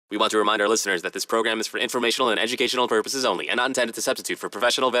We want to remind our listeners that this program is for informational and educational purposes only and not intended to substitute for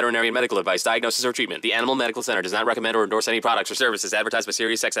professional veterinarian medical advice, diagnosis, or treatment. The Animal Medical Center does not recommend or endorse any products or services advertised by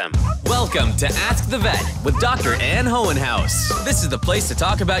SiriusXM. Welcome to Ask the Vet with Dr. Ann Hohenhaus. This is the place to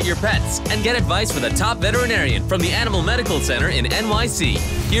talk about your pets and get advice from the top veterinarian from the Animal Medical Center in NYC.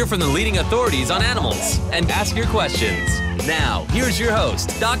 Hear from the leading authorities on animals and ask your questions. Now, here's your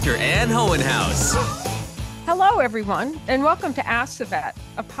host, Dr. Ann Hohenhaus. Hello, everyone, and welcome to Ask the Vet,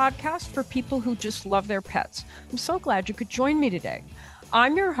 a podcast for people who just love their pets. I'm so glad you could join me today.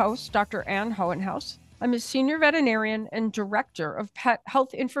 I'm your host, Dr. Ann Hohenhaus. I'm a senior veterinarian and director of pet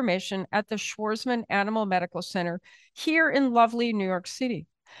health information at the Schwarzman Animal Medical Center here in lovely New York City.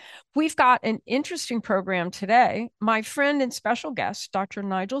 We've got an interesting program today. My friend and special guest, Dr.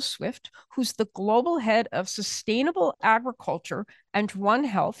 Nigel Swift, who's the global head of sustainable agriculture and One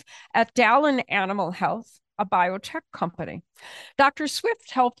Health at Dalan Animal Health, a biotech company. Dr. Swift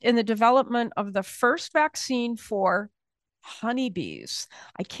helped in the development of the first vaccine for honeybees.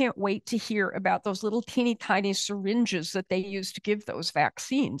 I can't wait to hear about those little teeny tiny syringes that they use to give those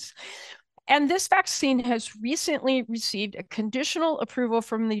vaccines. And this vaccine has recently received a conditional approval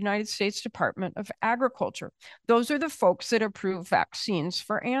from the United States Department of Agriculture. Those are the folks that approve vaccines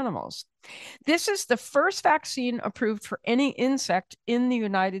for animals. This is the first vaccine approved for any insect in the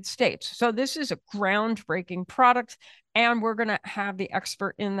United States. So this is a groundbreaking product, and we're going to have the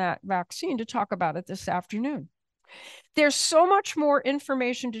expert in that vaccine to talk about it this afternoon. There's so much more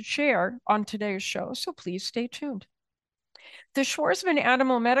information to share on today's show, so please stay tuned. The Schwarzman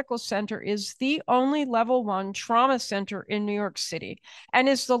Animal Medical Center is the only level 1 trauma center in New York City and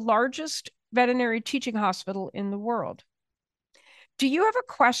is the largest veterinary teaching hospital in the world. Do you have a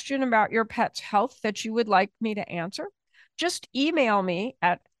question about your pet's health that you would like me to answer? Just email me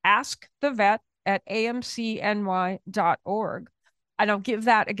at askthevet@amcny.org. And I'll give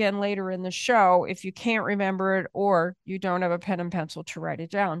that again later in the show if you can't remember it or you don't have a pen and pencil to write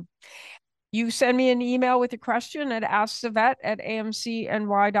it down. You send me an email with a question at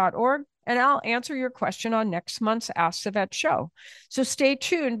askthevet@amcny.org, and I'll answer your question on next month's Ask the Vet show. So stay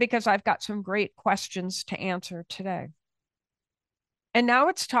tuned because I've got some great questions to answer today. And now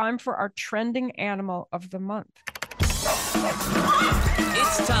it's time for our trending animal of the month.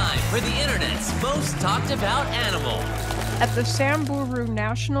 It's time for the internet's most talked about animal. At the Samburu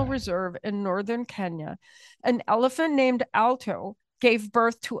National Reserve in northern Kenya, an elephant named Alto gave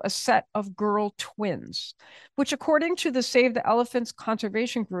birth to a set of girl twins, which according to the Save the Elephants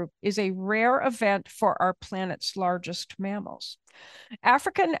Conservation Group is a rare event for our planet's largest mammals.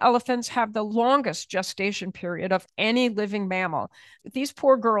 African elephants have the longest gestation period of any living mammal. These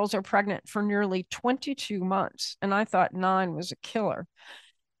poor girls are pregnant for nearly 22 months, and I thought 9 was a killer.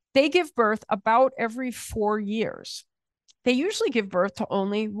 They give birth about every 4 years. They usually give birth to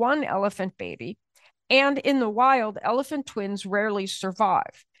only one elephant baby, and in the wild, elephant twins rarely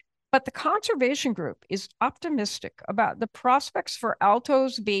survive. But the conservation group is optimistic about the prospects for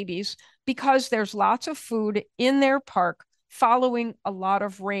Alto's babies because there's lots of food in their park following a lot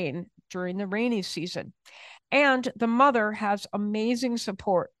of rain during the rainy season. And the mother has amazing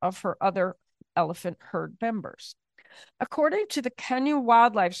support of her other elephant herd members. According to the Kenya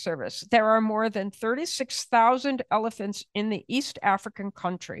Wildlife Service, there are more than 36,000 elephants in the East African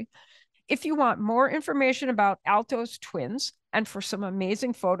country. If you want more information about Alto's twins and for some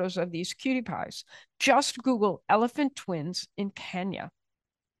amazing photos of these cutie pies, just Google elephant twins in Kenya.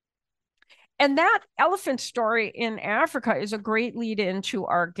 And that elephant story in Africa is a great lead into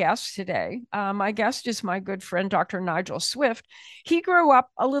our guest today. My guest is my good friend, Dr. Nigel Swift. He grew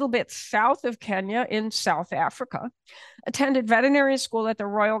up a little bit south of Kenya in South Africa, attended veterinary school at the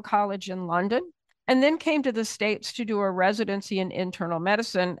Royal College in London, and then came to the States to do a residency in internal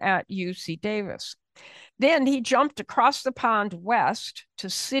medicine at UC Davis. Then he jumped across the pond west to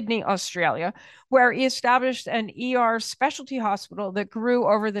Sydney, Australia, where he established an ER specialty hospital that grew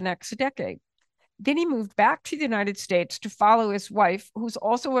over the next decade. Then he moved back to the United States to follow his wife, who's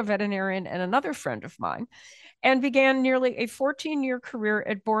also a veterinarian and another friend of mine, and began nearly a 14-year career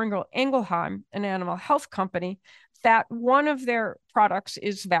at Boehringer Ingelheim, an animal health company, that one of their products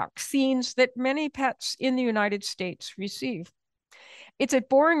is vaccines that many pets in the United States receive. It's at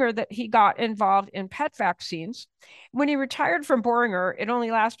Boehringer that he got involved in pet vaccines. When he retired from Boehringer, it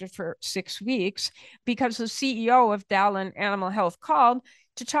only lasted for 6 weeks because the CEO of Dalan Animal Health called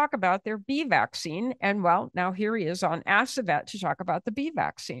to talk about their bee vaccine. And well, now here he is on Ask the Vet to talk about the bee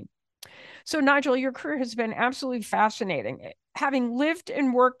vaccine. So Nigel, your career has been absolutely fascinating. Having lived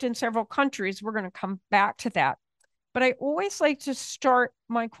and worked in several countries, we're going to come back to that. But I always like to start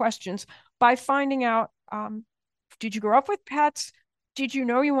my questions by finding out, did you grow up with pets? Did you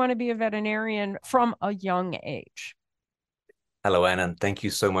know you want to be a veterinarian from a young age? Hello, Anna, and thank you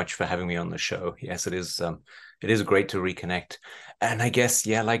so much for having me on the show. Yes, it is great to reconnect. And I guess,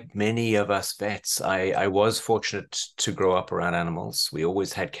 yeah, like many of us vets, I was fortunate to grow up around animals. We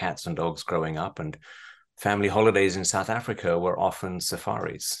always had cats and dogs growing up, and family holidays in South Africa were often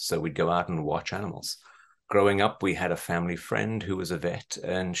safaris. So we'd go out and watch animals. Growing up, we had a family friend who was a vet,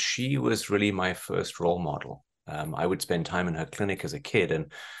 and she was really my first role model. I would spend time in her clinic as a kid,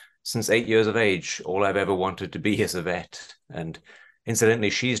 and since 8 years of age, all I've ever wanted to be is a vet. And incidentally,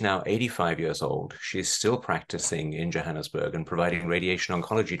 she's now 85 years old. She's still practicing in Johannesburg and providing radiation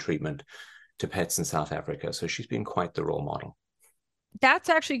oncology treatment to pets in South Africa. So she's been quite the role model. That's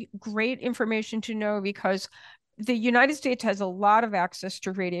actually great information to know because the United States has a lot of access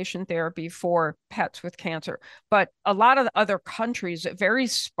to radiation therapy for pets with cancer, but a lot of the other countries, very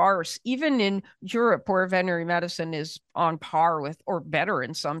sparse, even in Europe, where veterinary medicine is on par with or better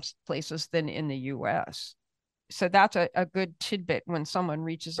in some places than in the US. So that's a good tidbit when someone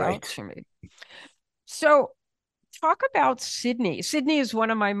reaches out Right. to me. So talk about Sydney. Sydney is one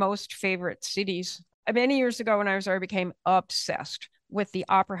of my most favorite cities. Many years ago when I was there, I became obsessed with the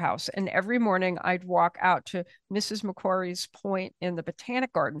Opera House. And every morning I'd walk out to Mrs. Macquarie's Point in the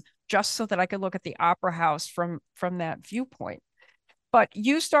Botanic Garden just so that I could look at the Opera House from that viewpoint. But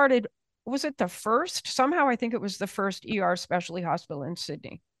you started, was it the first? Somehow I think it was the first ER specialty hospital in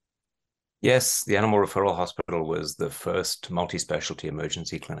Sydney. Yes, the Animal Referral Hospital was the first multi-specialty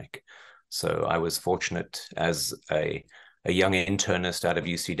emergency clinic. So I was fortunate as a young internist out of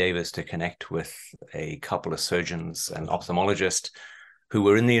UC Davis to connect with a couple of surgeons and ophthalmologists who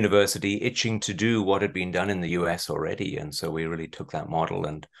were in the university itching to do what had been done in the US already. And so we really took that model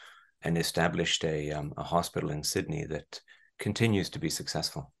and established a hospital in Sydney that continues to be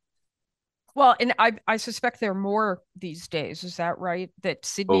successful. Well, and I suspect there are more these days. Is that right? That Oh,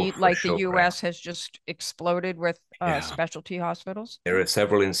 Sydney, for like the sure. US, has just exploded with Yeah. specialty hospitals? There are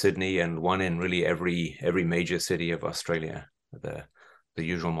several in Sydney and one in really every major city of Australia. The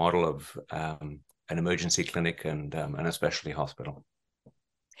usual model of an emergency clinic and a specialty hospital.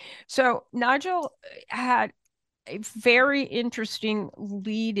 So Nigel had a very interesting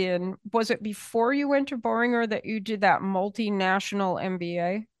lead in. Was it before you went to Boehringer that you did that multinational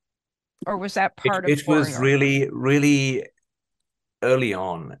MBA? Or was that part of It was Boehringer? really early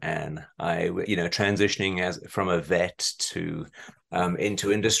on, and transitioning as from a vet to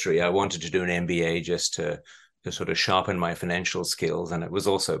into industry. I wanted to do an MBA just to sort of sharpen my financial skills, and it was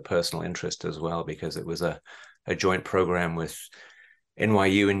also personal interest as well because it was a joint program with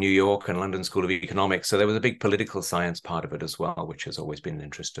NYU in New York and London School of Economics. So there was a big political science part of it as well, which has always been an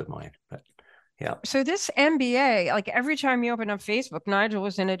interest of mine. But yeah. So this MBA, like every time you open up Facebook, Nigel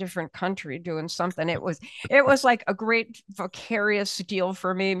was in a different country doing something. It was like a great vicarious deal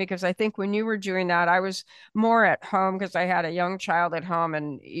for me because I think when you were doing that, I was more at home because I had a young child at home,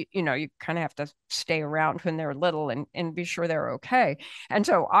 and you kind of have to stay around when they're little and be sure they're okay. And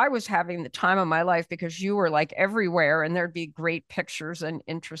so I was having the time of my life because you were like everywhere, and there'd be great pictures and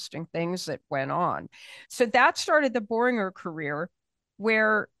interesting things that went on. So that started the Boehringer career,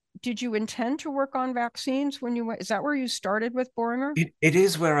 where did you intend to work on vaccines when you went? Is that where you started with Boehringer? It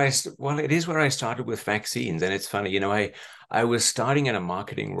is where it is where I started with vaccines, and it's funny, I was starting in a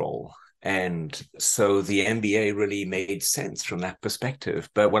marketing role, and so the MBA really made sense from that perspective.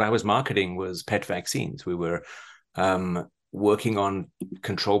 But what I was marketing was pet vaccines. We were working on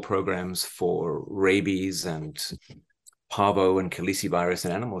control programs for rabies and parvo and calicivirus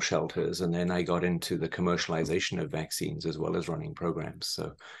in animal shelters, and then I got into the commercialization of vaccines as well as running programs.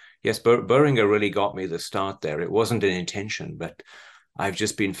 So yes, Boehringer really got me the start there. It wasn't an intention, but I've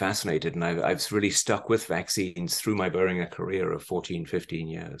just been fascinated, and I've really stuck with vaccines through my Boehringer career of 14, 15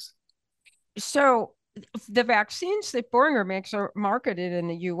 years. So the vaccines that Boehringer makes are marketed in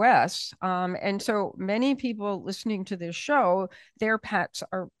the US. And so many people listening to this show, their pets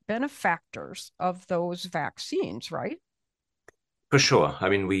are benefactors of those vaccines, right? For sure. I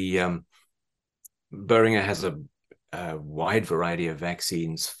mean, Boehringer has a wide variety of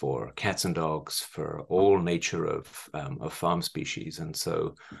vaccines for cats and dogs for all nature of farm species. And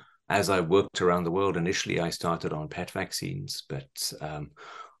so as I worked around the world, initially I started on pet vaccines, but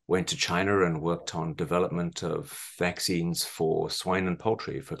went to China and worked on development of vaccines for swine and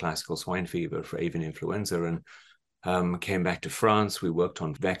poultry, for classical swine fever, for avian influenza, and came back to France. We worked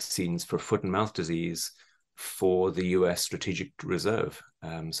on vaccines for foot and mouth disease for the US Strategic Reserve.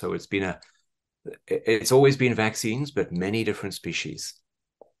 So it's always been vaccines, but many different species.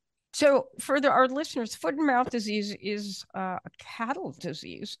 So for our listeners, foot and mouth disease is a cattle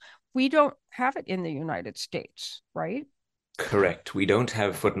disease. We don't have it in the United States, right? Correct. We don't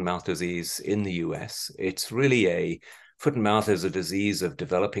have foot and mouth disease in the US. It's really foot and mouth is a disease of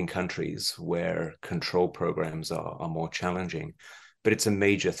developing countries where control programs are more challenging, but it's a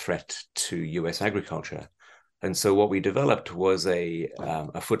major threat to US agriculture. And so what we developed was a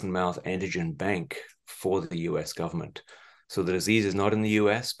foot and mouth antigen bank for the US government. So the disease is not in the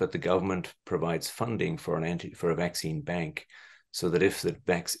US, but the government provides funding for a vaccine bank, so that if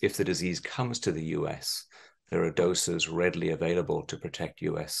the disease comes to the US, there are doses readily available to protect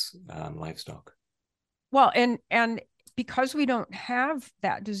US livestock. Well, and because we don't have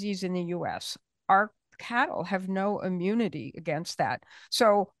that disease in the US, our cattle have no immunity against that.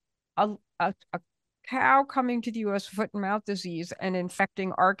 So a cow coming to the US with foot and mouth disease and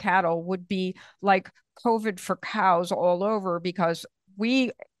infecting our cattle would be like COVID for cows all over, because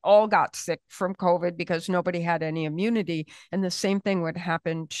we all got sick from COVID because nobody had any immunity. And the same thing would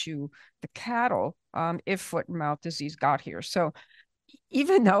happen to the cattle if foot and mouth disease got here. So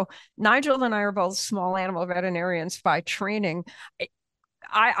even though Nigel and I are both small animal veterinarians by training,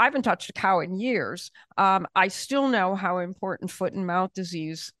 I haven't touched a cow in years. I still know how important foot and mouth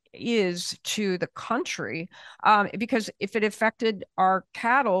disease is to the country, because if it affected our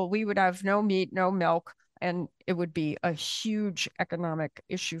cattle, we would have no meat, no milk, and it would be a huge economic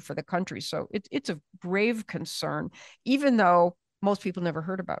issue for the country. So it's a grave concern, even though most people never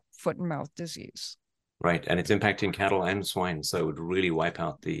heard about foot and mouth disease. Right, and it's impacting cattle and swine, so it would really wipe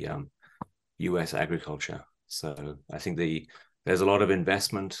out the U.S. agriculture. So I think there's a lot of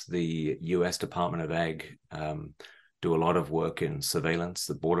investment. The U.S. Department of Ag do a lot of work in surveillance.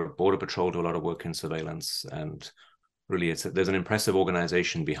 The Border Patrol do a lot of work in surveillance, and really, there's an impressive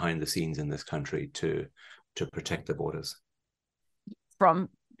organization behind the scenes in this country to protect the borders from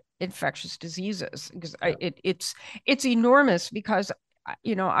infectious diseases. Because it's enormous, because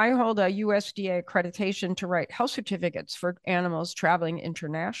I hold a USDA accreditation to write health certificates for animals traveling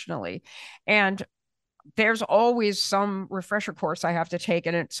internationally. And there's always some refresher course I have to take,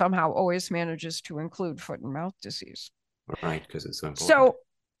 and it somehow always manages to include foot and mouth disease. Right, because it's so important. So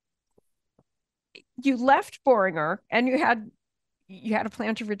you left Boehringer and you had a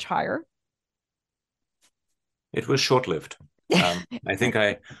plan to retire. It was short-lived. I think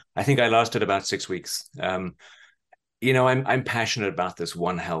I lasted about 6 weeks. I'm passionate about this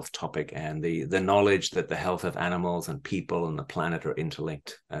One Health topic, and the knowledge that the health of animals and people and the planet are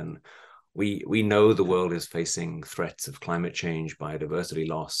interlinked. And we know the world is facing threats of climate change, biodiversity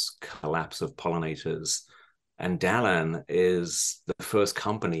loss, collapse of pollinators. And Dalan is the first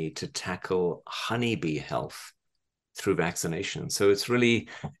company to tackle honeybee health through vaccination. So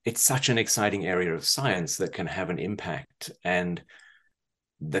it's such an exciting area of science that can have an impact. And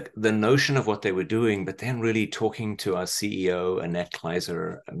the notion of what they were doing, but then really talking to our CEO, Annette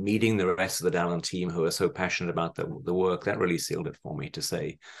Kleiser, meeting the rest of the Dalan team who are so passionate about the work, that really sealed it for me to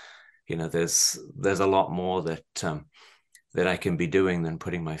say, there's a lot more that I can be doing than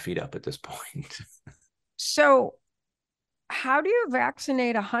putting my feet up at this point. So how do you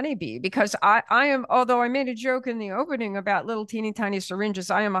vaccinate a honeybee? Because I am, although I made a joke in the opening about little teeny tiny syringes,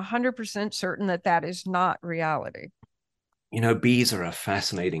 I am 100% certain that is not reality. Bees are a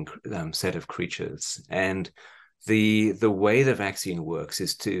fascinating set of creatures, and the way the vaccine works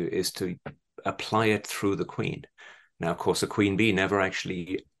is to apply it through the queen. Now, of course, a queen bee never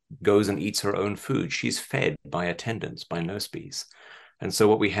actually goes and eats her own food. She's fed by attendants, by nurse bees. And so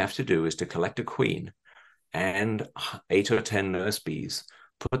what we have to do is to collect a queen and 8 or 10 nurse bees,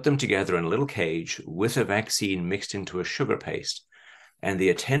 put them together in a little cage with a vaccine mixed into a sugar paste, and the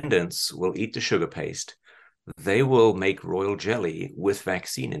attendants will eat the sugar paste. They will make royal jelly with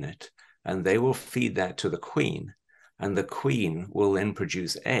vaccine in it, and they will feed that to the queen, and the queen will then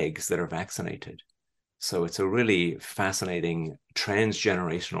produce eggs that are vaccinated. So it's a really fascinating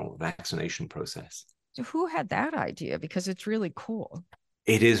transgenerational vaccination process. So who had that idea? Because it's really cool.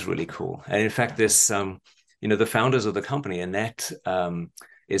 It is really cool. And in fact, this, the founders of the company, Annette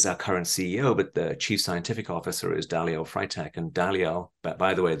is our current CEO, but the chief scientific officer is Daliel Freitag. And Daliel,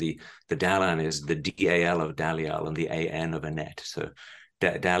 by the way, the Dalan is the DAL of Daliel and the AN of Annette. So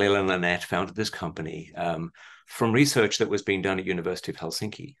Daliel and Annette founded this company from research that was being done at University of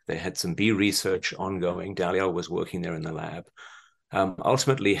Helsinki. They had some bee research ongoing. Daliel was working there in the lab.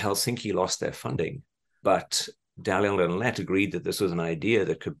 Ultimately, Helsinki lost their funding, but Dalan and Annette agreed that this was an idea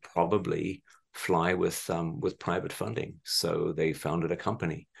that could probably fly with private funding. So they founded a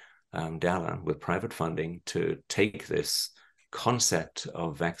company, Dalan, with private funding to take this concept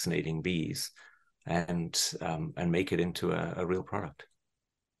of vaccinating bees and make it into a real product.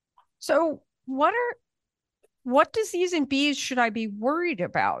 So what What disease in bees should I be worried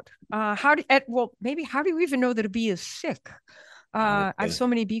about? Maybe how do you even know that a bee is sick? I have so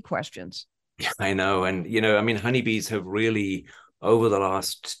many bee questions. I know. And, I mean, honeybees have really, over the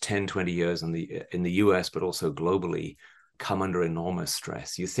last 10, 20 years in the US, but also globally, come under enormous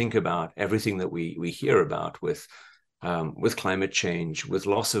stress. You think about everything that we hear about with climate change, with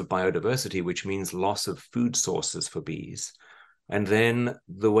loss of biodiversity, which means loss of food sources for bees. And then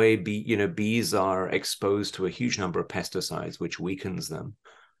the way bees are exposed to a huge number of pesticides, which weakens them.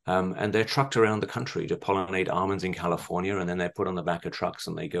 And they're trucked around the country to pollinate almonds in California, and then they're put on the back of trucks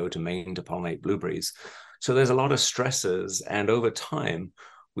and they go to Maine to pollinate blueberries. So there's a lot of stressors. And over time,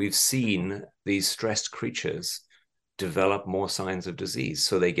 we've seen these stressed creatures develop more signs of disease.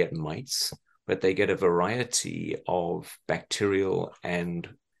 So they get mites, but they get a variety of bacterial and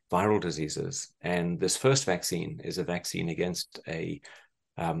viral diseases. And this first vaccine is a vaccine against a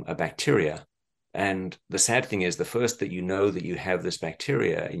bacteria. And the sad thing is, the first that you know that you have this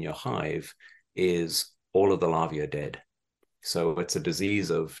bacteria in your hive is all of the larvae are dead. So it's a disease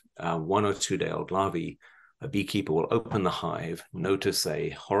of 1 or 2 day old larvae. A beekeeper will open the hive, notice a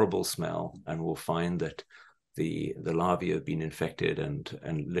horrible smell, and will find that the larvae have been infected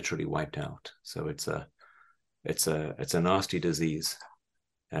and literally wiped out. So it's a nasty disease,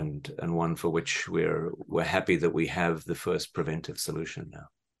 and one for which we're happy that we have the first preventive solution now.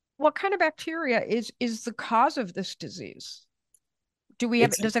 What kind of bacteria is the cause of this disease?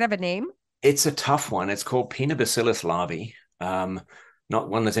 Does it have a name? It's a tough one. It's called Pinobacillus larvae. Not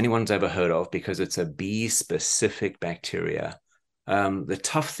one that anyone's ever heard of because it's a bee-specific bacteria. The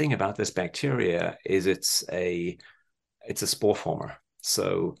tough thing about this bacteria is it's a spore former.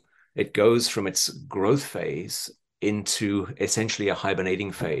 So it goes from its growth phase into essentially a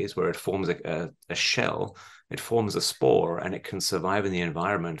hibernating phase where it forms a shell. It forms a spore and it can survive in the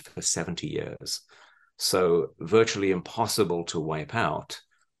environment for 70 years. So virtually impossible to wipe out.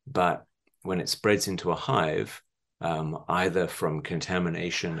 But when it spreads into a hive, either from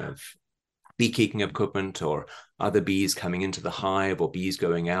contamination of beekeeping equipment or other bees coming into the hive or bees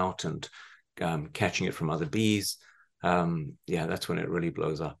going out and catching it from other bees, that's when it really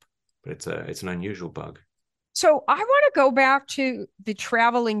blows up. But it's an unusual bug. So I want to go back to the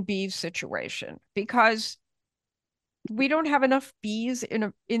traveling bees situation because we don't have enough bees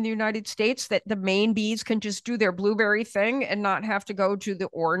in the United States that the main bees can just do their blueberry thing and not have to go to the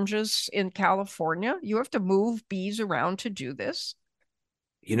oranges in California. You have to move bees around to do this.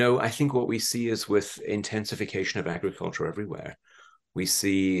 I think what we see is with intensification of agriculture everywhere, we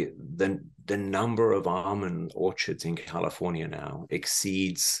see the number of almond orchards in California now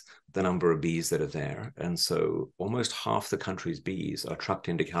exceeds the number of bees that are there. And so almost half the country's bees are trucked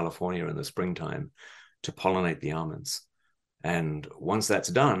into California in the springtime to pollinate the almonds. And once that's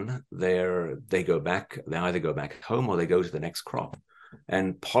done, they either go back home or they go to the next crop.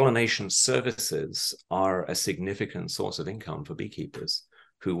 And pollination services are a significant source of income for beekeepers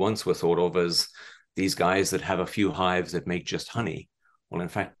who once were thought of as these guys that have a few hives that make just honey. Well, in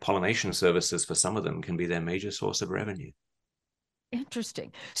fact, pollination services for some of them can be their major source of revenue.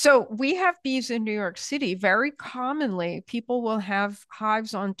 Interesting. So we have bees in New York City. Very commonly, people will have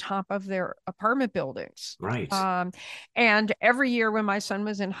hives on top of their apartment buildings. Right. And every year when my son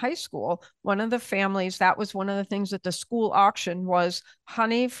was in high school, one of the families, that was one of the things at the school auction was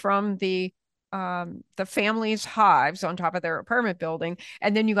honey from the family's hives on top of their apartment building.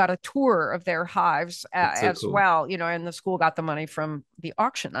 And then you got a tour of their hives as cool. Well, and the school got the money from the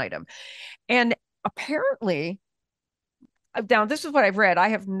auction item. And apparently, now this is what I've read. I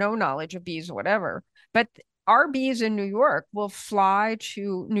have no knowledge of bees or whatever, but our bees in New York will fly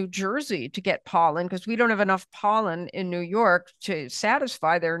to New Jersey to get pollen because we don't have enough pollen in New York to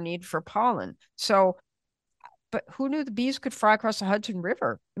satisfy their need for pollen. So, but who knew the bees could fly across the Hudson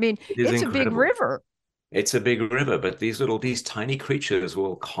River? I mean, it's a big river. It's a big river, but these tiny creatures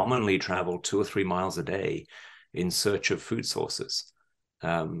will commonly travel 2 or 3 miles a day in search of food sources.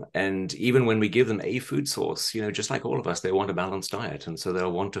 And even when we give them a food source, just like all of us, they want a balanced diet. And so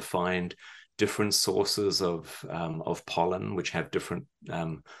they'll want to find different sources of pollen, which have different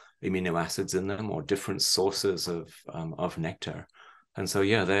amino acids in them, or different sources of nectar. And so,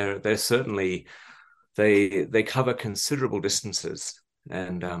 they're certainly, they cover considerable distances.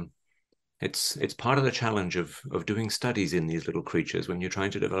 And it's part of the challenge of doing studies in these little creatures when you're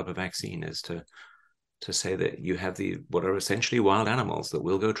trying to develop a vaccine is to say that you have what are essentially wild animals that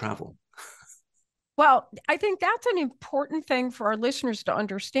will go travel. Well, I think that's an important thing for our listeners to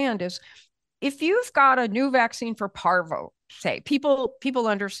understand is if you've got a new vaccine for parvo, say people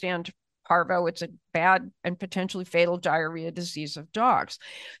understand parvo. It's a bad and potentially fatal diarrhea disease of dogs.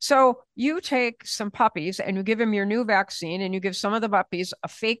 So you take some puppies and you give them your new vaccine, and you give some of the puppies a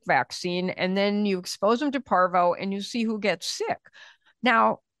fake vaccine, and then you expose them to parvo and you see who gets sick.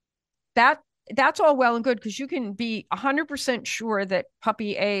 Now, that's all well and good, because you can be 100% sure that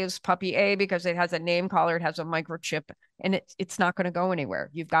puppy A is puppy A because it has a name collar, it has a microchip, and it's not going to go anywhere.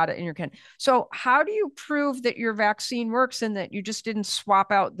 You've got it in your can. So how do you prove that your vaccine works and that you just didn't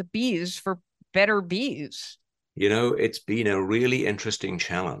swap out the bees for better bees? It's been a really interesting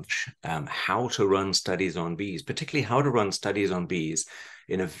challenge, how to run studies on bees, particularly how to run studies on bees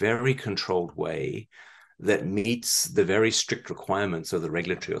in a very controlled way that meets the very strict requirements of the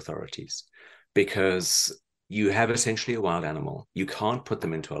regulatory authorities. Because you have essentially a wild animal. You can't put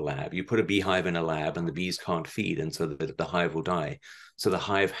them into a lab. You put a beehive in a lab and the bees can't feed, and so that the hive will die. So the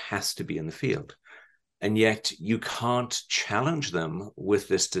hive has to be in the field. And yet you can't challenge them with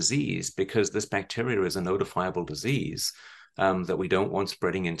this disease, because this bacteria is a notifiable disease that we don't want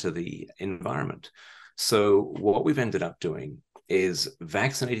spreading into the environment. So what we've ended up doing is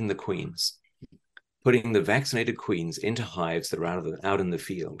vaccinating the queens, putting the vaccinated queens into hives that are out in the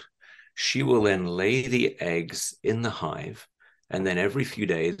field. She will then lay the eggs in the hive, and then every few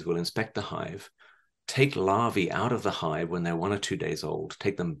days we'll inspect the hive, take larvae out of the hive when they're 1 or 2 days old,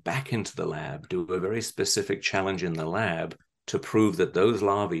 take them back into the lab, do a very specific challenge in the lab to prove that those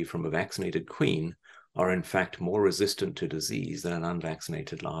larvae from a vaccinated queen are in fact more resistant to disease than an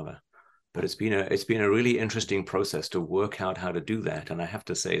unvaccinated larva. But it's been a really interesting process to work out how to do that. And I have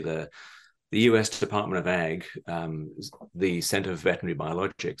to say the U.S. Department of Ag, the Center for Veterinary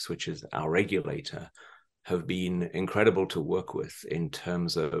Biologics, which is our regulator, have been incredible to work with in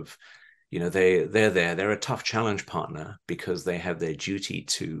terms of, they're there. They're a tough challenge partner because they have their duty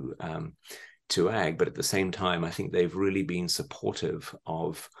to Ag, but at the same time, I think they've really been supportive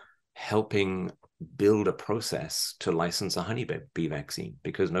of helping build a process to license a honeybee vaccine,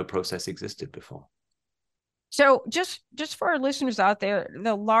 because no process existed before. So just for our listeners out there,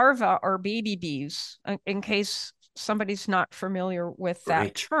 the larvae are baby bees, in case somebody's not familiar with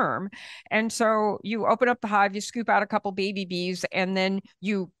that term. And so you open up the hive, you scoop out a couple baby bees, and then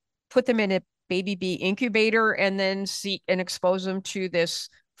you put them in a baby bee incubator and then expose them to this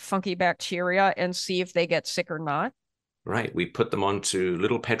funky bacteria and see if they get sick or not. Right. We put them onto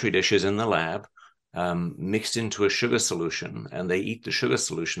little Petri dishes in the lab, mixed into a sugar solution, and they eat the sugar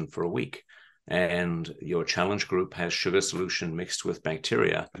solution for a week. And your challenge group has sugar solution mixed with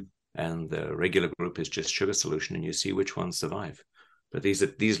bacteria, and the regular group is just sugar solution, and you see which ones survive. But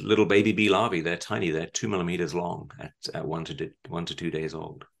these little baby bee larvae, they're tiny. They're 2 millimeters long at 1 to 2 days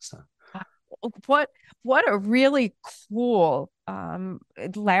old. So, what a really cool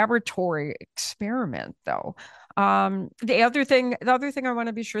laboratory experiment, though. The other thing I want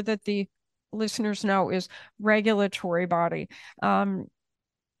to be sure that the listeners know is regulatory body.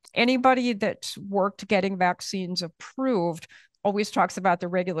 Anybody that's worked getting vaccines approved always talks about the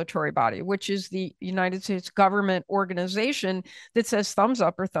regulatory body, which is the United States government organization that says thumbs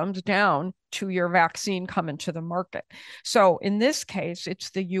up or thumbs down to your vaccine coming to the market. So in this case,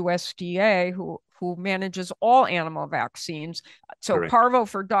 it's the USDA who manages all animal vaccines. So correct. Parvo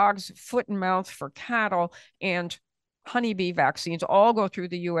for dogs, foot and mouth for cattle, and honeybee vaccines all go through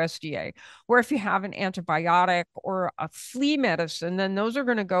the USDA. Where if you have an antibiotic or a flea medicine, then those are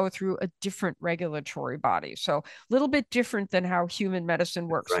going to go through a different regulatory body. So a little bit different than how human medicine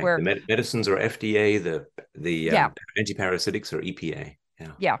works. Right. Where the medicines are FDA, the antiparasitics are EPA.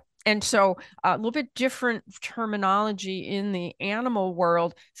 Yeah. And so a little bit different terminology in the animal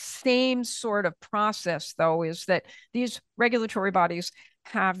world. Same sort of process, though, is that these regulatory bodies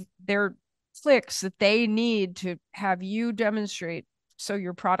have their clicks that they need to have you demonstrate so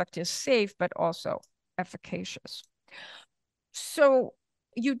your product is safe, but also efficacious. So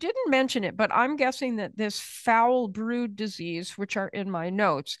you didn't mention it, but I'm guessing that this foul brood disease, which are in my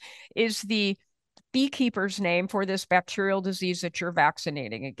notes, is the beekeeper's name for this bacterial disease that you're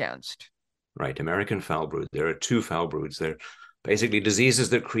vaccinating against. Right, American foul brood. There are 2 foul broods. They're basically diseases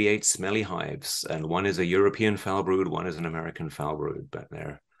that create smelly hives, and one is a European foul brood, one is an American foul brood, but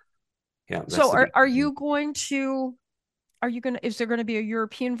they're So is there going to be a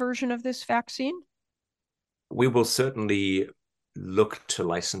European version of this vaccine? We will certainly look to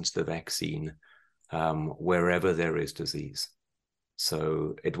license the vaccine wherever there is disease.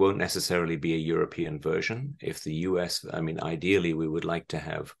 So it won't necessarily be a European version. If the US, ideally, we would like to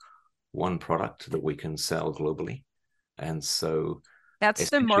have one product that we can sell globally. And so that's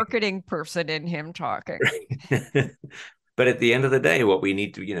the marketing person in him talking. But at the end of the day, what we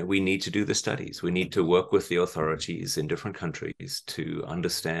need to, we need to do the studies. We need to work with the authorities in different countries to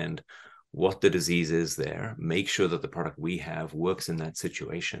understand what the disease is there, make sure that the product we have works in that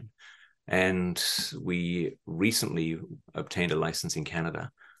situation. And we recently obtained a license in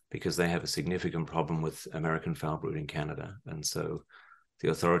Canada because they have a significant problem with American foulbrood in Canada. And so the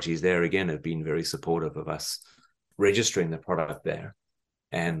authorities there, again, have been very supportive of us registering the product there.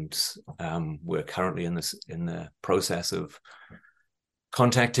 And we're currently in the process of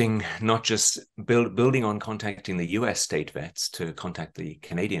contacting, not just building on contacting the US state vets, to contact the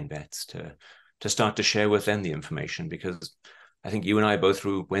Canadian vets to start to share with them the information, because I think you and I both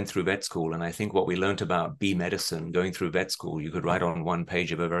went through vet school, and I think what we learned about bee medicine going through vet school, you could write on one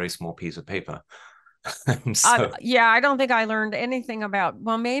page of a very small piece of paper. So, yeah, I don't think I learned anything about,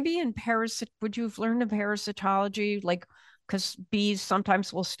 well, maybe in would you have learned of parasitology? Like, because bees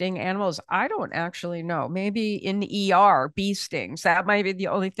sometimes will sting animals. I don't actually know. Maybe in the ER, bee stings. That might be the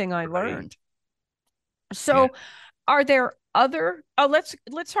only thing I learned. So, are there other? Oh, let's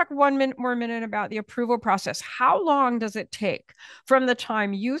talk 1 minute about the approval process. How long does it take from the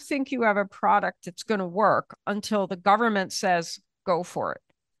time you think you have a product that's going to work until the government says go for it?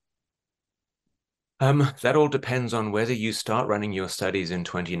 That all depends on whether you start running your studies in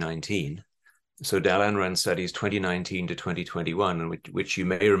 2019. So Dalan ran studies 2019 to 2021, which you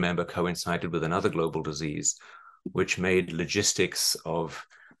may remember coincided with another global disease, which made logistics of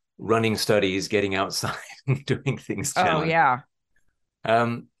running studies, getting outside and doing things challenging. Oh,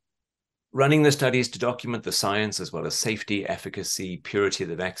 yeah. Running the studies to document the science as well as safety, efficacy, purity of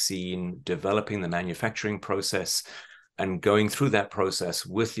the vaccine, developing the manufacturing process, and going through that process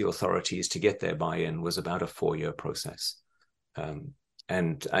with the authorities to get their buy-in was about a 4-year process.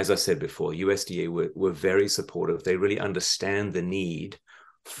 And as I said before, USDA were very supportive. They really understand the need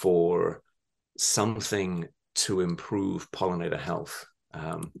for something to improve pollinator health.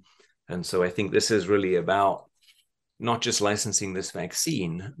 And so I think this is really about not just licensing this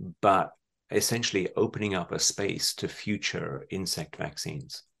vaccine, but essentially opening up a space to future insect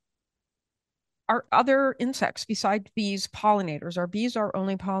vaccines. Are other insects besides bees pollinators? Are bees our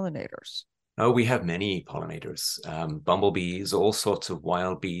only pollinators? Oh, we have many pollinators, bumblebees, all sorts of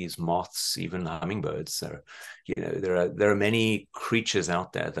wild bees, moths, even hummingbirds. There are many creatures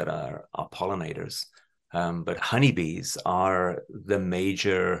out there that are pollinators, but honeybees are the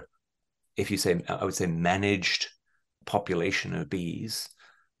major, I would say, managed population of bees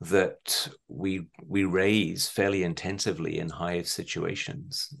that we raise fairly intensively in hive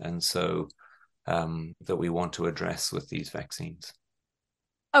situations, and so that we want to address with these vaccines.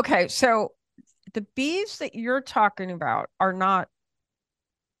 Okay, so the bees that you're talking about are not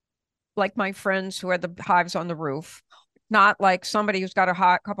like my friends who had the hives on the roof, not like somebody who's got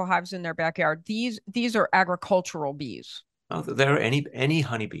a couple hives in their backyard. These are agricultural bees. Oh, there are any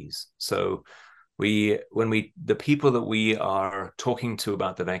honeybees. So the people that we are talking to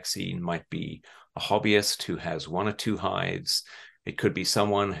about the vaccine might be a hobbyist who has 1 or 2 hives. It could be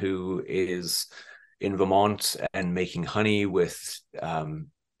someone who is in Vermont and making honey with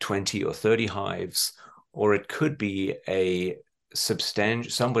 20 or 30 hives, or it could be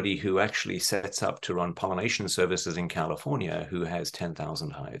somebody who actually sets up to run pollination services in California who has 10,000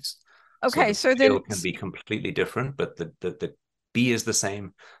 hives. Okay, so then can be completely different, but the bee is the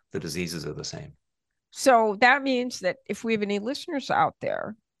same, the diseases are the same. So that means that if we have any listeners out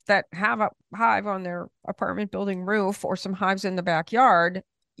there that have a hive on their apartment building roof or some hives in the backyard,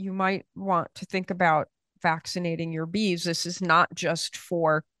 you might want to think about vaccinating your bees. This is not just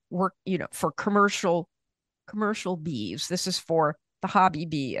for work, for commercial bees. This is for the hobby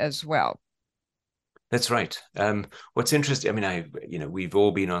bee as well. That's right. What's interesting, we've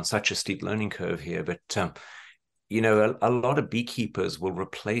all been on such a steep learning curve here, but a lot of beekeepers will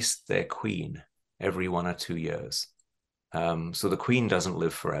replace their queen every 1 or 2 years. So the queen doesn't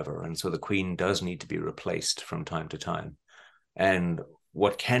live forever, and so the queen does need to be replaced from time to time. And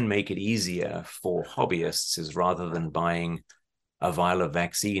what can make it easier for hobbyists is, rather than buying a vial of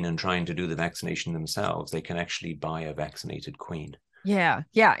vaccine and trying to do the vaccination themselves, they can actually buy a vaccinated queen. Yeah.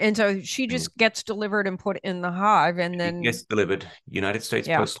 And so she just gets delivered and put in the hive, and then gets delivered. United States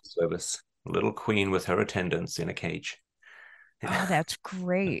Postal Service, a little queen with her attendants in a cage. Oh, that's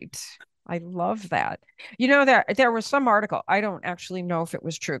great. I love that. There was some article, I don't actually know if it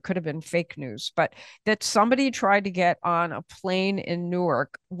was true, it could have been fake news, but that somebody tried to get on a plane in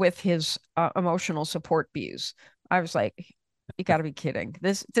Newark with his emotional support bees. I was like, you got to be kidding.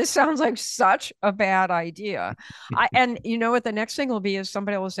 This sounds like such a bad idea. And you know what the next thing will be is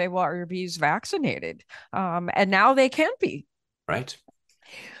somebody will say, well, are your bees vaccinated? And now they can't be. Right.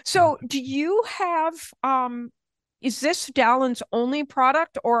 So do you have Is this Dalan's only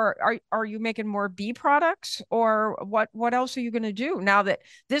product, or are you making more bee products, or what else are you going to do now that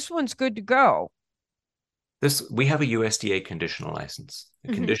this one's good to go? We have a USDA conditional license.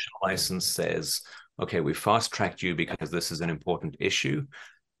 The conditional license says, okay, we fast-tracked you because this is an important issue,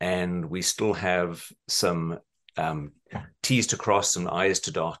 and we still have some T's to cross and I's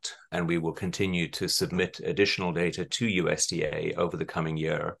to dot, and we will continue to submit additional data to USDA over the coming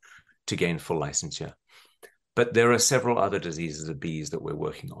year to gain full licensure. But there are several other diseases of bees that we're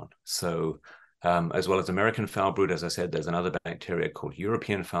working on. So as well as American foul brood, as I said, there's another bacteria called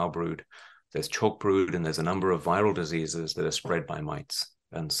European foul brood. There's chalk brood, and there's a number of viral diseases that are spread by mites.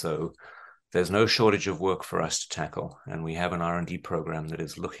 And so there's no shortage of work for us to tackle. And we have an R&D program that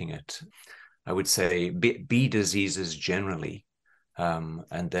is looking at, I would say, bee diseases generally,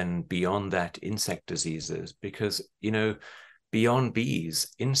 and then beyond that, insect diseases, because, beyond bees,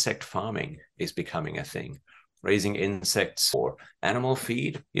 insect farming is becoming a thing. Raising insects for animal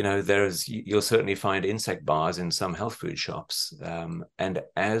feed, you'll certainly find insect bars in some health food shops. And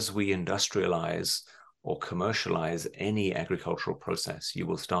as we industrialize or commercialize any agricultural process, you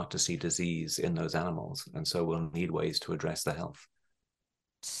will start to see disease in those animals. And so we'll need ways to address the health.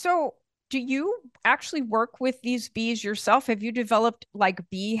 So do you actually work with these bees yourself? Have you developed like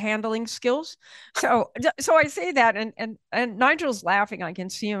bee handling skills? So I say that, and Nigel's laughing. I can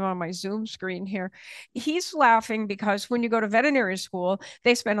see him on my Zoom screen here. He's laughing because when you go to veterinary school,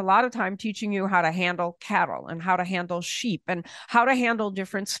 they spend a lot of time teaching you how to handle cattle and how to handle sheep and how to handle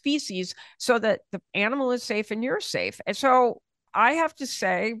different species so that the animal is safe and you're safe. And so I have to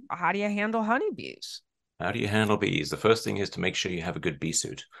say, how do you handle honeybees? How do you handle bees? The first thing is to make sure you have a good bee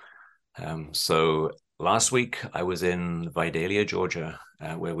suit. So last week I was in Vidalia, Georgia,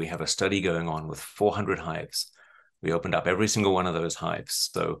 where we have a study going on with 400 hives. We opened up every single one of those hives.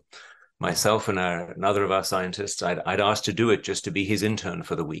 So myself and another of our scientists, I'd asked to do it just to be his intern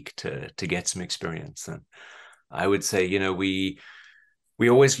for the week to get some experience. And I would say, you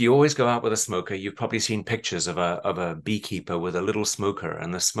always go out with a smoker. You've probably seen pictures of a beekeeper with a little smoker,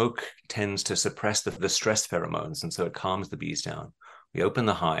 and the smoke tends to suppress the stress pheromones, and so it calms the bees down. We open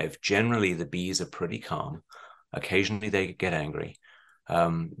the hive. Generally, the bees are pretty calm. Occasionally, they get angry.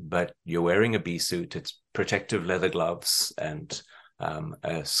 But you're wearing a bee suit. It's protective leather gloves and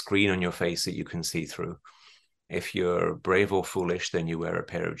a screen on your face that you can see through. If you're brave or foolish, then you wear a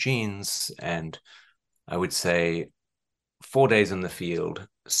pair of jeans. And I would say 4 days in the field,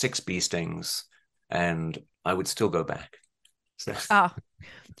 6 bee stings, and I would still go back. So.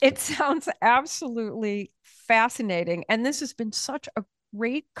 It sounds absolutely fascinating. And this has been such a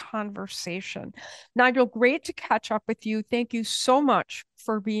great conversation. Nigel, great to catch up with you. Thank you so much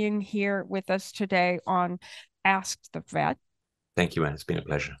for being here with us today on Ask the Vet. Thank you, Anne. It's been a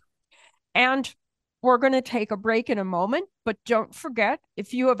pleasure. And we're going to take a break in a moment, but don't forget,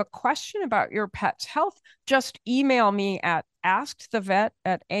 if you have a question about your pet's health, just email me at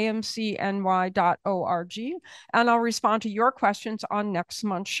askthevet@amcny.org, and I'll respond to your questions on next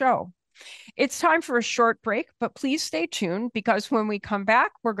month's show. It's time for a short break, but please stay tuned because when we come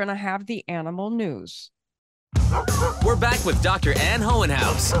back, we're going to have the animal news. We're back with Dr. Ann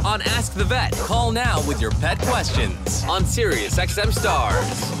Hohenhaus on Ask the Vet. Call now with your pet questions on Sirius XM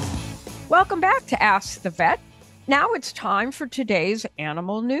Stars. Welcome back to Ask the Vet. Now it's time for today's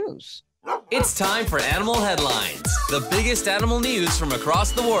animal news. It's time for Animal Headlines, the biggest animal news from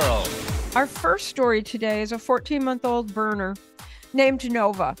across the world. Our first story today is a 14-month-old Berner named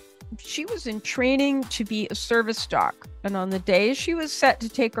Nova. She was in training to be a service dog, and on the day she was set to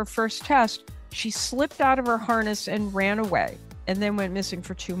take her first test, she slipped out of her harness and ran away, and then went missing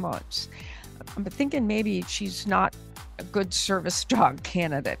for 2 months. I'm thinking maybe she's not a good service dog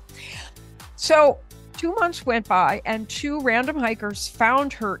candidate. So 2 months went by, and 2 random hikers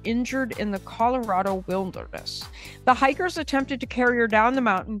found her injured in the Colorado wilderness. The hikers attempted to carry her down the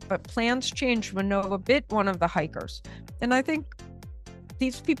mountain, but plans changed when Nova bit one of the hikers. And I think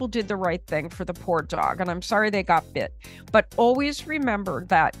these people did the right thing for the poor dog, and I'm sorry they got bit. But always remember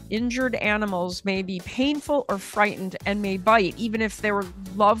that injured animals may be painful or frightened and may bite, even if they were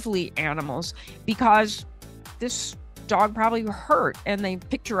lovely animals, because this dog probably hurt and they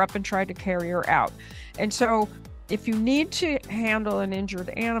picked her up and tried to carry her out. And so if you need to handle an injured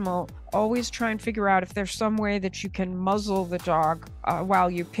animal, always try and figure out if there's some way that you can muzzle the dog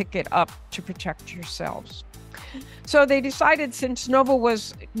while you pick it up to protect yourselves. So they decided, since Nova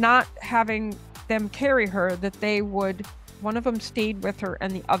was not having them carry her, that they would, one of them stayed with her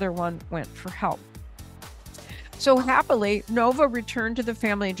and the other one went for help. So happily, Nova returned to the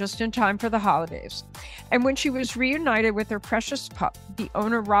family just in time for the holidays. And when she was reunited with her precious pup, the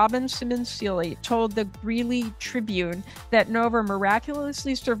owner Robin Simmons Seeley told the Greeley Tribune that Nova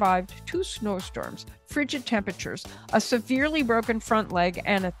miraculously survived 2 snowstorms, frigid temperatures, a severely broken front leg,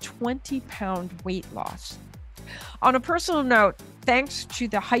 and a 20-pound weight loss. On a personal note, thanks to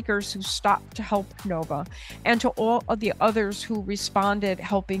the hikers who stopped to help Nova and to all of the others who responded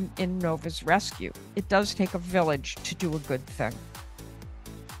helping in Nova's rescue. It does take a village to do a good thing.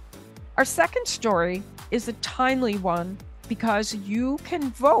 Our second story is a timely one because you can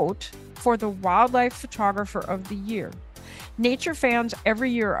vote for the Wildlife Photographer of the Year. Nature fans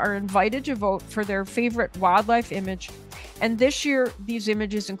every year are invited to vote for their favorite wildlife image. And this year, these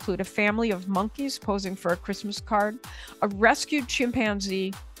images include a family of monkeys posing for a Christmas card, a rescued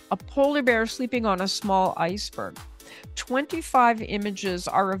chimpanzee, a polar bear sleeping on a small iceberg. 25 images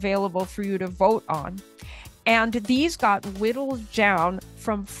are available for you to vote on. And these got whittled down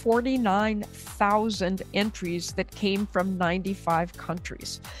from 49,000 entries that came from 95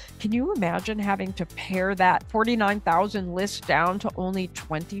 countries. Can you imagine having to pare that 49,000 list down to only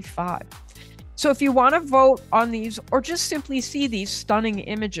 25? So if you want to vote on these or just simply see these stunning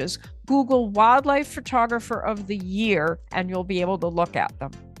images, Google Wildlife Photographer of the Year and you'll be able to look at them.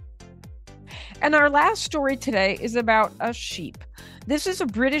 And our last story today is about a sheep. This is a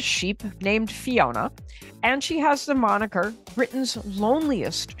British sheep named Fiona, and she has the moniker Britain's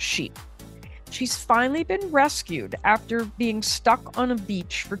loneliest sheep. She's finally been rescued after being stuck on a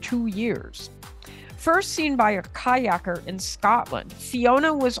beach for 2 years. First seen by a kayaker in Scotland,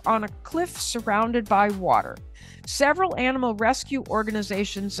 Fiona was on a cliff surrounded by water. Several animal rescue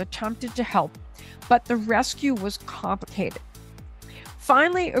organizations attempted to help, but the rescue was complicated.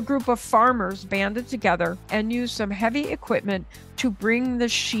 Finally, a group of farmers banded together and used some heavy equipment to bring the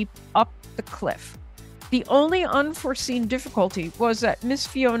sheep up the cliff. The only unforeseen difficulty was that Miss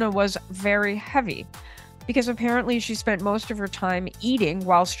Fiona was very heavy, because apparently she spent most of her time eating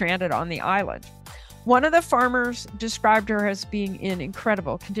while stranded on the island. One of the farmers described her as being in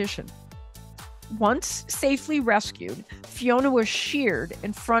incredible condition. Once safely rescued, Fiona was sheared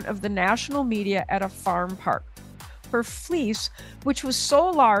in front of the national media at a farm park. Her fleece, which was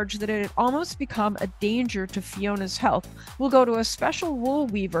so large that it had almost become a danger to Fiona's health, will go to a special wool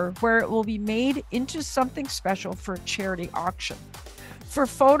weaver where it will be made into something special for a charity auction. For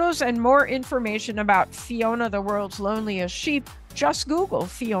photos and more information about Fiona, the world's loneliest sheep, just Google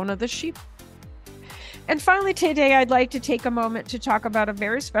Fiona the sheep. And finally today, I'd like to take a moment to talk about a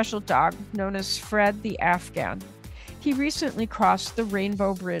very special dog known as Fred the Afghan. He recently crossed the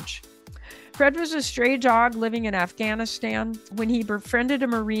Rainbow Bridge. Fred was a stray dog living in Afghanistan when he befriended a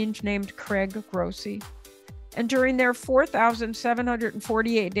Marine named Craig Grossi. And during their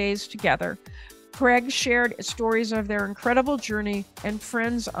 4,748 days together, Craig shared stories of their incredible journey and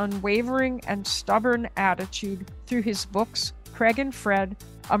Fred's unwavering and stubborn attitude through his books, Craig and Fred,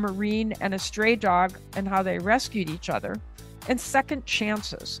 a Marine and a Stray Dog, and How They Rescued Each Other, and Second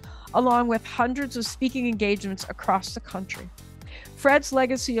Chances, along with hundreds of speaking engagements across the country. Fred's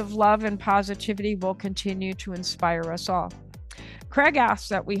legacy of love and positivity will continue to inspire us all. Craig asks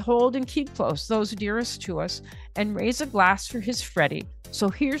that we hold and keep close those dearest to us and raise a glass for his Freddie. So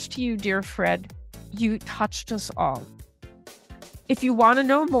here's to you, dear Fred. You touched us all. If you want to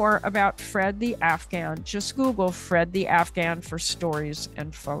know more about Fred the Afghan, just Google Fred the Afghan for stories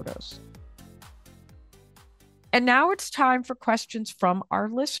and photos. And now it's time for questions from our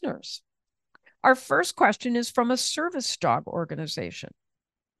listeners. Our first question is from a service dog organization.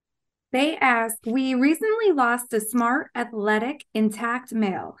 They ask, we recently lost a smart, athletic, intact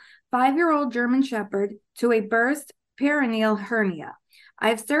male, 5-year-old German Shepherd, to a burst perineal hernia.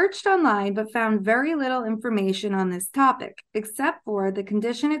 I've searched online but found very little information on this topic, except for the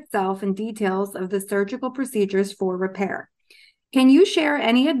condition itself and details of the surgical procedures for repair. Can you share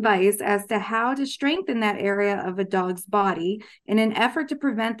any advice as to how to strengthen that area of a dog's body in an effort to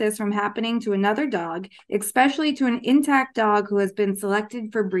prevent this from happening to another dog, especially to an intact dog who has been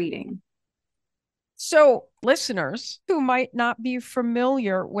selected for breeding? So, listeners who might not be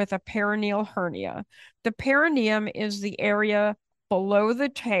familiar with a perineal hernia, the perineum is the area below the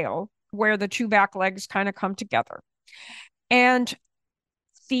tail where the two back legs kind of come together. And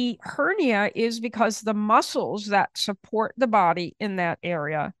the hernia is because the muscles that support the body in that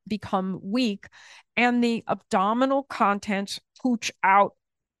area become weak and the abdominal contents pooch out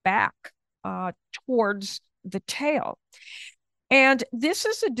back towards the tail. And this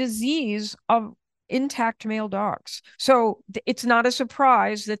is a disease of intact male dogs. So it's not a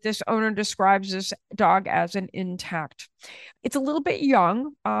surprise that this owner describes this dog as an intact. It's a little bit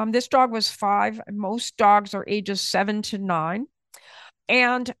young. This dog was 5. Most dogs are ages 7 to 9.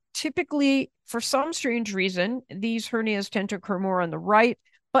 And typically, for some strange reason, these hernias tend to occur more on the right,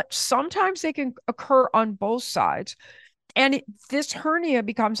 but sometimes they can occur on both sides. And this hernia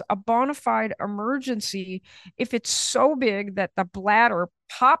becomes a bona fide emergency if it's so big that the bladder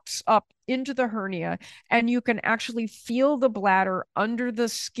pops up into the hernia and you can actually feel the bladder under the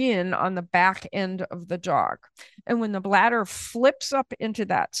skin on the back end of the dog. And when the bladder flips up into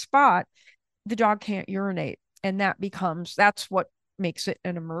that spot, the dog can't urinate. And that's what makes it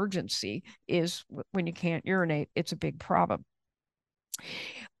an emergency, is when you can't urinate, it's a big problem.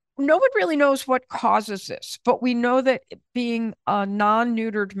 No one really knows what causes this, but we know that being a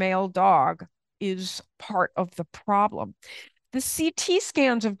non-neutered male dog is part of the problem. The CT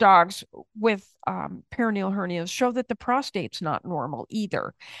scans of dogs with perineal hernias show that the prostate's not normal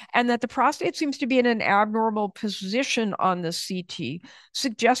either, and that the prostate seems to be in an abnormal position on the CT,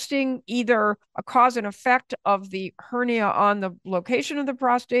 suggesting either a cause and effect of the hernia on the location of the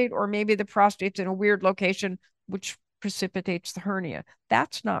prostate, or maybe the prostate's in a weird location, which precipitates the hernia.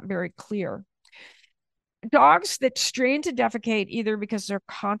 That's not very clear. Dogs that strain to defecate either because they're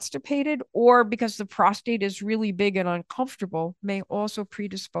constipated or because the prostate is really big and uncomfortable may also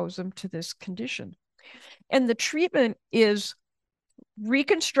predispose them to this condition. And the treatment is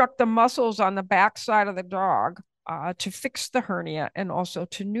reconstruct the muscles on the backside of the dog to fix the hernia and also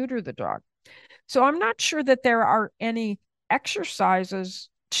to neuter the dog. So I'm not sure that there are any exercises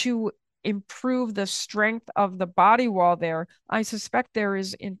to improve the strength of the body wall there. I suspect there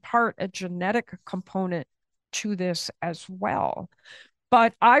is in part a genetic component to this as well.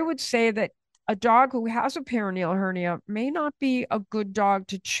 But I would say that a dog who has a perineal hernia may not be a good dog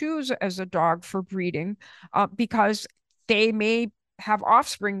to choose as a dog for breeding because they may have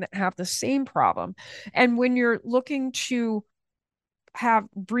offspring that have the same problem. And when you're looking to have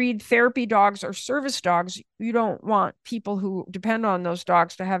breed therapy dogs or service dogs, you don't want people who depend on those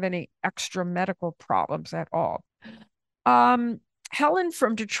dogs to have any extra medical problems at all. Helen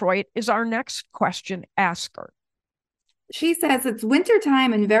from Detroit is our next question asker. She says, it's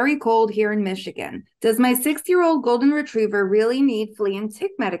wintertime and very cold here in Michigan. Does my 6-year-old golden retriever really need flea and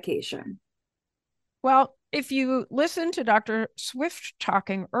tick medication? Well, if you listen to Dr. Swift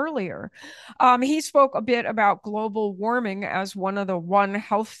talking earlier, he spoke a bit about global warming as one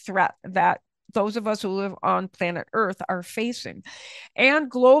health threat that those of us who live on planet Earth are facing.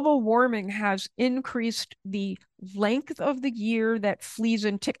 And global warming has increased the length of the year that fleas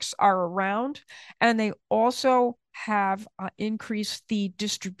and ticks are around. And they also have increased the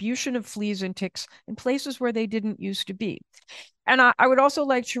distribution of fleas and ticks in places where they didn't used to be. And I would also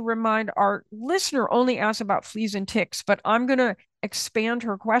like to remind our listener only asked about fleas and ticks, but I'm going to expand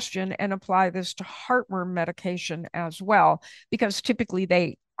her question and apply this to heartworm medication as well, because typically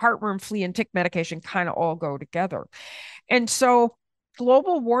heartworm, flea, and tick medication kind of all go together. And so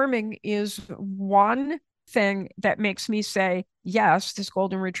global warming is one thing that makes me say, yes, this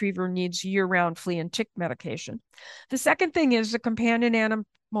golden retriever needs year-round flea and tick medication. The second thing is the Companion Animal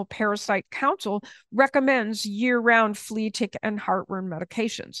Parasite Council recommends year-round flea, tick, and heartworm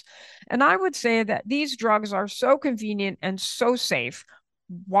medications. And I would say that these drugs are so convenient and so safe.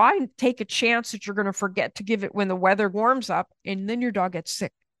 Why take a chance that you're going to forget to give it when the weather warms up and then your dog gets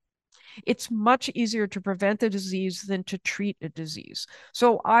sick? It's much easier to prevent a disease than to treat a disease.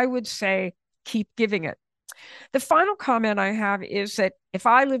 So I would say keep giving it. The final comment I have is that if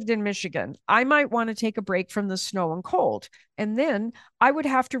I lived in Michigan, I might want to take a break from the snow and cold. And then I would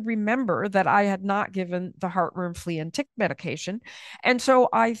have to remember that I had not given the heartworm, flea, and tick medication. And so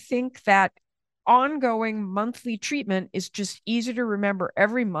I think that ongoing monthly treatment is just easier to remember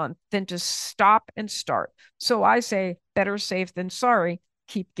every month than to stop and start. So I say better safe than sorry,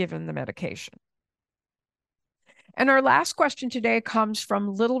 keep giving the medication. And our last question today comes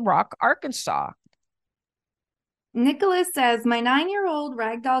from Little Rock, Arkansas. Nicholas says, my 9-year-old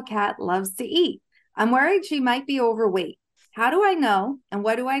ragdoll cat loves to eat. I'm worried she might be overweight. How do I know, and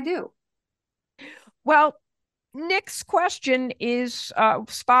what do I do? Well, Nick's question is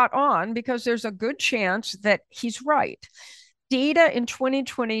spot on because there's a good chance that he's right. Data in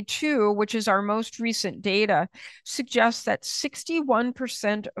 2022, which is our most recent data, suggests that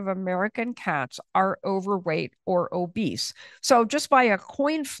 61% of American cats are overweight or obese. So just by a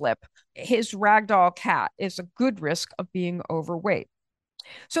coin flip, his ragdoll cat is a good risk of being overweight.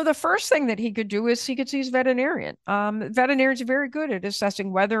 So the first thing that he could do is he could see his veterinarian. Veterinarians are very good at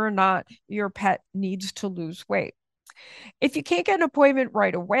assessing whether or not your pet needs to lose weight. If you can't get an appointment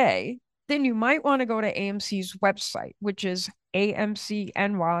right away, then you might want to go to AMC's website, which is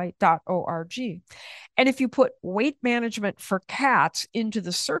amcny.org. And if you put weight management for cats into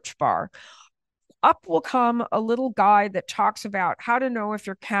the search bar, up will come a little guide that talks about how to know if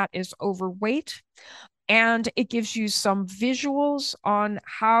your cat is overweight. And it gives you some visuals on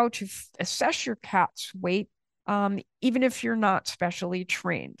how to assess your cat's weight, even if you're not specially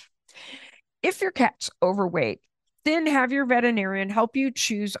trained. If your cat's overweight, then have your veterinarian help you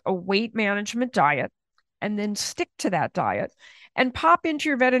choose a weight management diet and then stick to that diet and pop into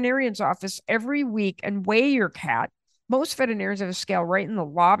your veterinarian's office every week and weigh your cat. Most veterinarians have a scale right in the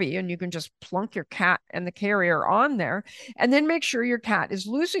lobby, and you can just plunk your cat and the carrier on there and then make sure your cat is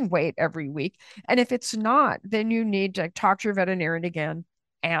losing weight every week. And if it's not, then you need to talk to your veterinarian again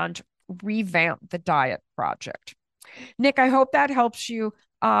and revamp the diet project. Nick, I hope that helps you,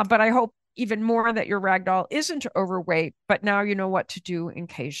 but I hope even more that your ragdoll isn't overweight, but now you know what to do in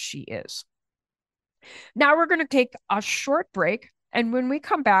case she is. Now we're going to take a short break, and when we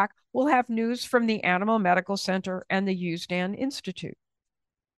come back, we'll have news from the Animal Medical Center and the USDAN Institute.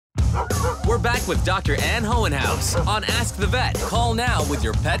 We're back with Dr. Ann Hohenhaus on Ask the Vet. Call now with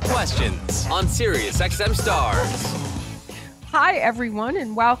your pet questions on Sirius XM Stars. Hi, everyone,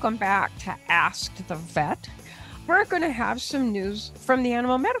 and welcome back to Ask the Vet. We're going to have some news from the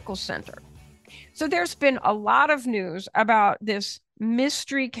Animal Medical Center. So there's been a lot of news about this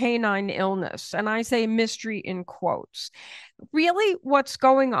mystery canine illness, and I say mystery in quotes. Really, what's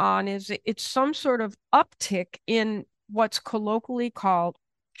going on is it's some sort of uptick in what's colloquially called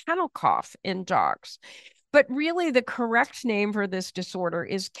kennel cough in dogs. But really, the correct name for this disorder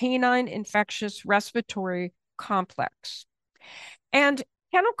is canine infectious respiratory complex. And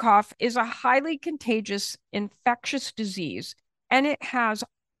kennel cough is a highly contagious infectious disease, and it has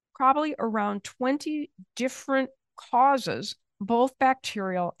probably around 20 different causes, both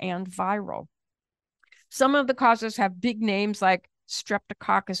bacterial and viral. Some of the causes have big names like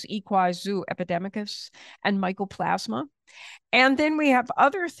Streptococcus equi zoo epidemicus and Mycoplasma. And then we have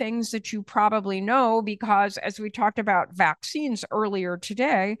other things that you probably know because, as we talked about vaccines earlier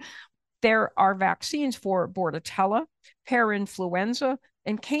today, there are vaccines for Bordetella, parainfluenza,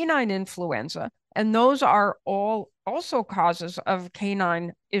 and canine influenza. And those are all also causes of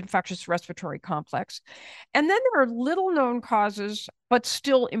canine infectious respiratory complex. And then there are little known causes, but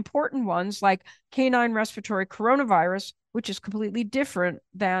still important ones like canine respiratory coronavirus, which is completely different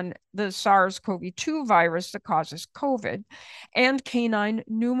than the SARS-CoV-2 virus that causes COVID, and canine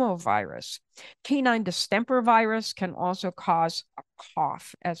pneumovirus. Canine distemper virus can also cause a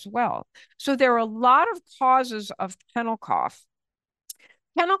cough as well. So there are a lot of causes of kennel cough.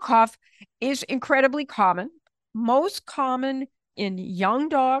 Kennel cough is incredibly common, most common in young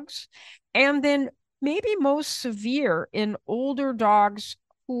dogs, and then maybe most severe in older dogs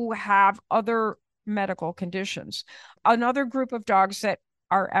who have other medical conditions. Another group of dogs that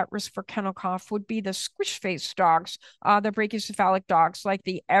are at risk for kennel cough would be the squish-faced dogs, the brachycephalic dogs, like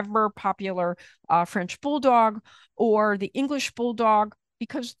the ever popular French bulldog or the English bulldog,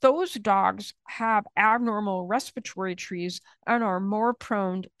 because those dogs have abnormal respiratory trees and are more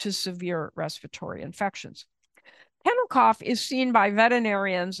prone to severe respiratory infections. Kennel cough is seen by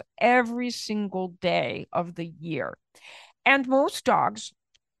veterinarians every single day of the year. And most dogs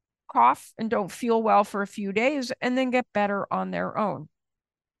cough and don't feel well for a few days and then get better on their own.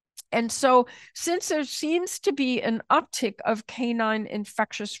 And so, since there seems to be an uptick of canine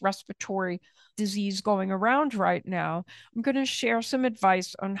infectious respiratory disease going around right now, I'm going to share some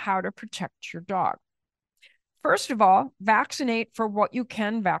advice on how to protect your dog. First of all, vaccinate for what you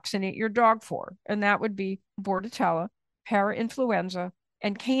can vaccinate your dog for, and that would be Bordetella, parainfluenza,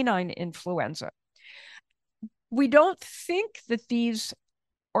 and canine influenza. We don't think that these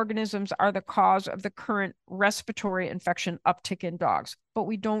organisms are the cause of the current respiratory infection uptick in dogs, but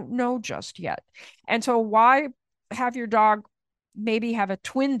we don't know just yet. And so why have your dog maybe have a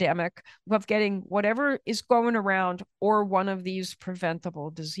twindemic of getting whatever is going around or one of these preventable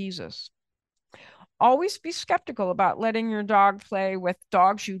diseases? Always be skeptical about letting your dog play with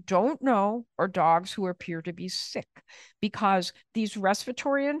dogs you don't know or dogs who appear to be sick, because these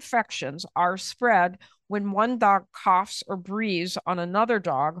respiratory infections are spread when one dog coughs or breathes on another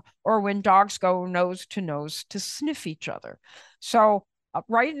dog, or when dogs go nose to sniff each other. So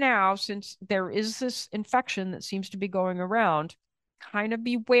right now, since there is this infection that seems to be going around, kind of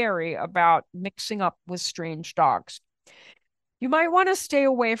be wary about mixing up with strange dogs. You might want to stay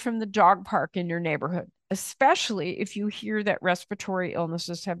away from the dog park in your neighborhood, especially if you hear that respiratory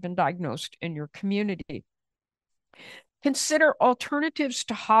illnesses have been diagnosed in your community. Consider alternatives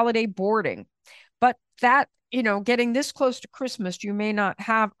to holiday boarding. But that, getting this close to Christmas, you may not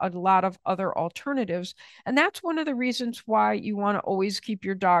have a lot of other alternatives. And that's one of the reasons why you want to always keep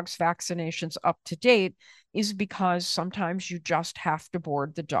your dog's vaccinations up to date, is because sometimes you just have to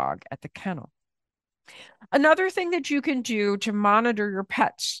board the dog at the kennel. Another thing that you can do to monitor your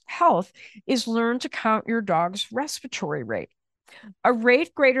pet's health is learn to count your dog's respiratory rate. A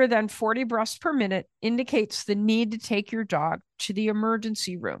rate greater than 40 breaths per minute indicates the need to take your dog to the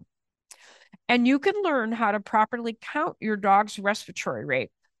emergency room. And you can learn how to properly count your dog's respiratory rate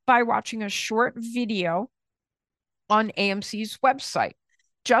by watching a short video on AMC's website.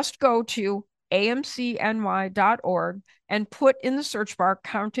 Just go to amcny.org and put in the search bar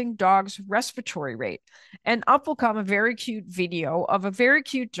 "counting dog's respiratory rate." And up will come a very cute video of a very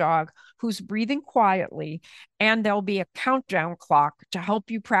cute dog who's breathing quietly, and there'll be a countdown clock to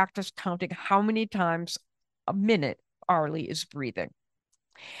help you practice counting how many times a minute Arlie is breathing.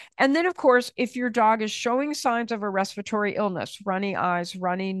 And then, of course, if your dog is showing signs of a respiratory illness, runny eyes,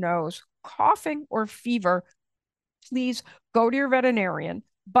 runny nose, coughing, or fever, please go to your veterinarian.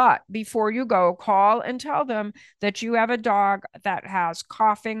 But before you go, call and tell them that you have a dog that has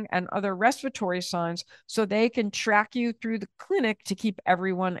coughing and other respiratory signs, so they can track you through the clinic to keep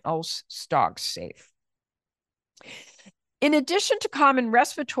everyone else's dogs safe. In addition to common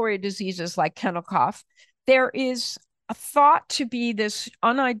respiratory diseases like kennel cough, there is thought to be this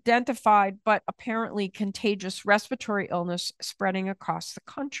unidentified but apparently contagious respiratory illness spreading across the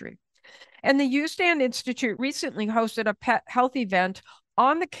country. And the Ustand Institute recently hosted a pet health event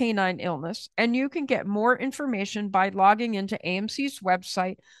on the canine illness, and you can get more information by logging into AMC's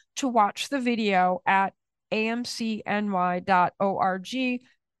website to watch the video at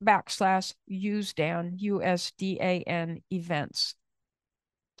amcny.org/USDAN, USDAN events.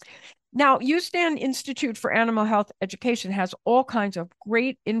 Now, Ustand Institute for Animal Health Education has all kinds of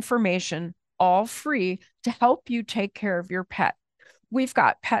great information, all free, to help you take care of your pet. We've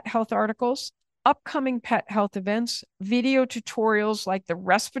got pet health articles, upcoming pet health events, video tutorials like the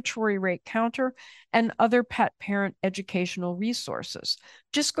respiratory rate counter, and other pet parent educational resources.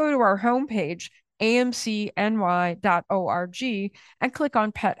 Just go to our homepage, amcny.org, and click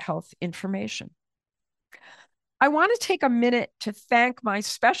on pet health information. I want to take a minute to thank my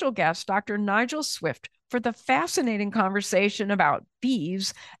special guest, Dr. Nigel Swift, for the fascinating conversation about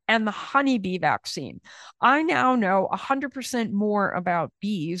bees and the honeybee vaccine. I now know 100% more about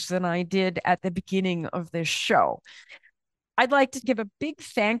bees than I did at the beginning of this show. I'd like to give a big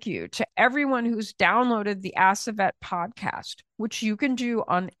thank you to everyone who's downloaded the Ask the Vet podcast, which you can do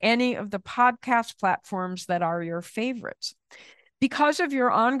on any of the podcast platforms that are your favorites. Because of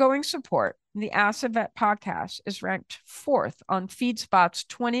your ongoing support, the Ask the Vet podcast is ranked 4th on FeedSpot's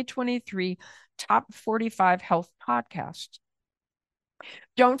 2023 Top 45 Health Podcasts.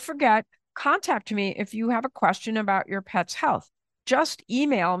 Don't forget, contact me if you have a question about your pet's health. Just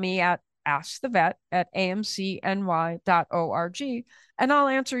email me at askthevet@amcny.org, and I'll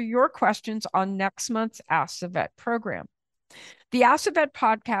answer your questions on next month's Ask the Vet program. The Ask the Vet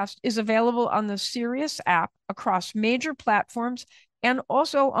podcast is available on the Sirius app across major platforms and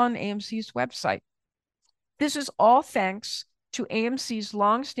also on AMC's website. This is all thanks to AMC's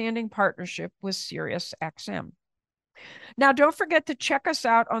longstanding partnership with SiriusXM. Now, don't forget to check us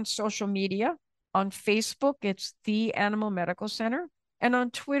out on social media. On Facebook, it's The Animal Medical Center, and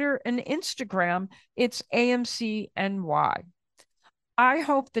on Twitter and Instagram, it's AMCNY. I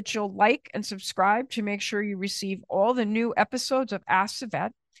hope that you'll like and subscribe to make sure you receive all the new episodes of Ask the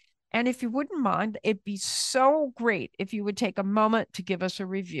Vet. And if you wouldn't mind, it'd be so great if you would take a moment to give us a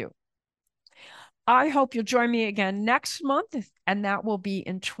review. I hope you'll join me again next month, and that will be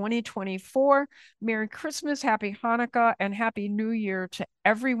in 2024. Merry Christmas, Happy Hanukkah, and Happy New Year to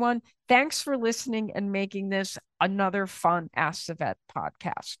everyone. Thanks for listening and making this another fun Ask the Vet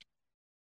podcast.